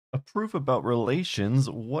proof about relations,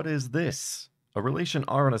 what is this? A relation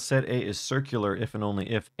R on a set A is circular if and only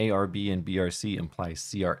if ARB and BRC implies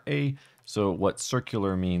CRA. So what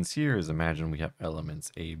circular means here is imagine we have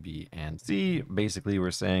elements A, B, and C. Basically,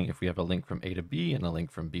 we're saying if we have a link from A to B and a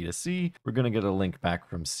link from B to C, we're going to get a link back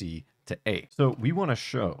from C to A. So we want to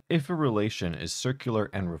show if a relation is circular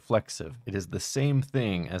and reflexive, it is the same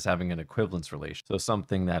thing as having an equivalence relation. So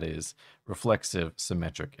something that is reflexive,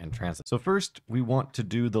 symmetric, and transitive. So first, we want to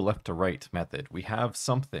do the left to right method. We have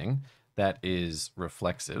something that is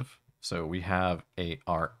reflexive. So we have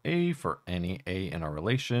ARA for any A in our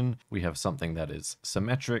relation. We have something that is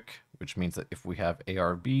symmetric, which means that if we have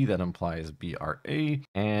ARB, that implies BRA.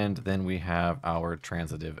 And then we have our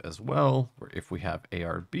transitive as well, where if we have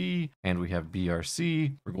ARB and we have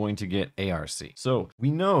BRC, we're going to get ARC. So we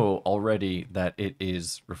know already that it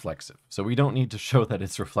is reflexive. So we don't need to show that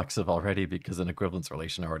it's reflexive already because an equivalence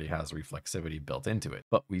relation already has reflexivity built into it.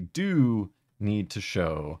 But we do need to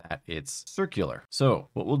show that it's circular. So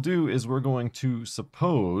what we'll do is we're going to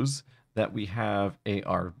suppose that we have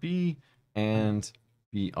ARB and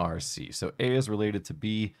BRC. So A is related to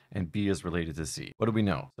B and B is related to C. What do we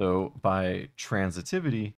know? So by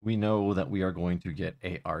transitivity, we know that we are going to get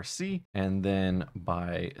ARC, and then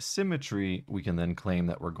by symmetry, we can then claim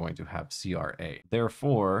that we're going to have CRA.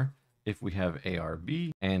 Therefore, if we have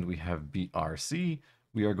ARB and we have BRC,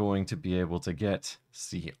 we are going to be able to get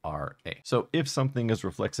CRA. So if something is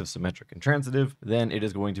reflexive, symmetric, and transitive, then it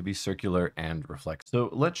is going to be circular and reflexive. So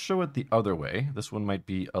let's show it the other way. This one might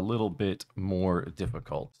be a little bit more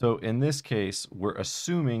difficult. So in this case, we're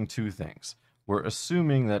assuming two things. We're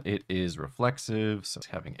assuming that it is reflexive, so it's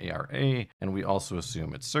having ARA, and we also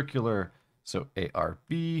assume it's circular. So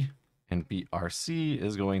ARB and BRC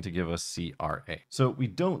is going to give us CRA. So we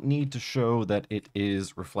don't need to show that it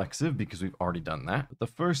is reflexive because we've already done that. But the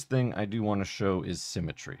first thing I do want to show is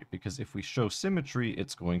symmetry, because if we show symmetry,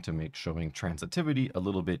 it's going to make showing transitivity a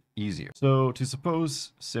little bit easier. So to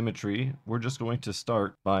suppose symmetry, we're just going to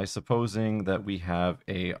start by supposing that we have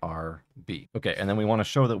ARB. Okay, and then we want to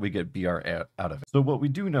show that we get BR out of it. So what we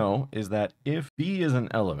do know is that if B is an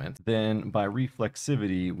element, then by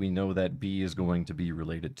reflexivity, we know that B is going to be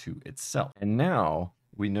related to itself. And now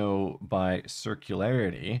we know by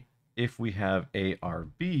circularity, if we have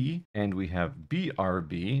ARB and we have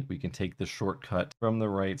BRB, we can take the shortcut from the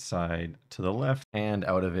right side to the left, and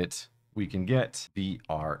out of it, we can get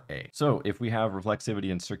BRA. So if we have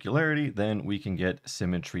reflexivity and circularity, then we can get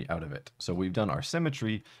symmetry out of it. So we've done our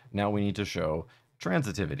symmetry. Now we need to show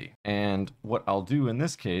transitivity. And what I'll do in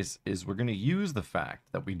this case is we're going to use the fact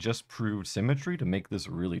that we just proved symmetry to make this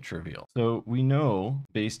really trivial. So we know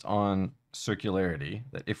based on circularity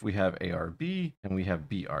that if we have ARB and we have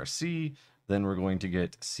BRC, then we're going to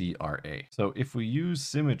get CRA. So if we use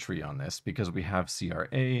symmetry on this, because we have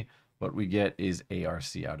CRA, what we get is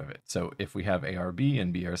ARC out of it. So if we have ARB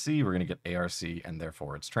and BRC, we're going to get ARC, and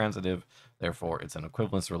therefore it's transitive, therefore it's an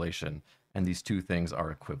equivalence relation, and these two things are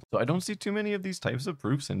equivalent. So I don't see too many of these types of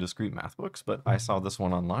proofs in discrete math books, but I saw this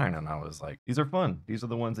one online and I was like, these are fun. These are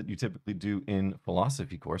the ones that you typically do in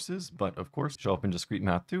philosophy courses, but of course show up in discrete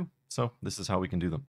math too. So this is how we can do them.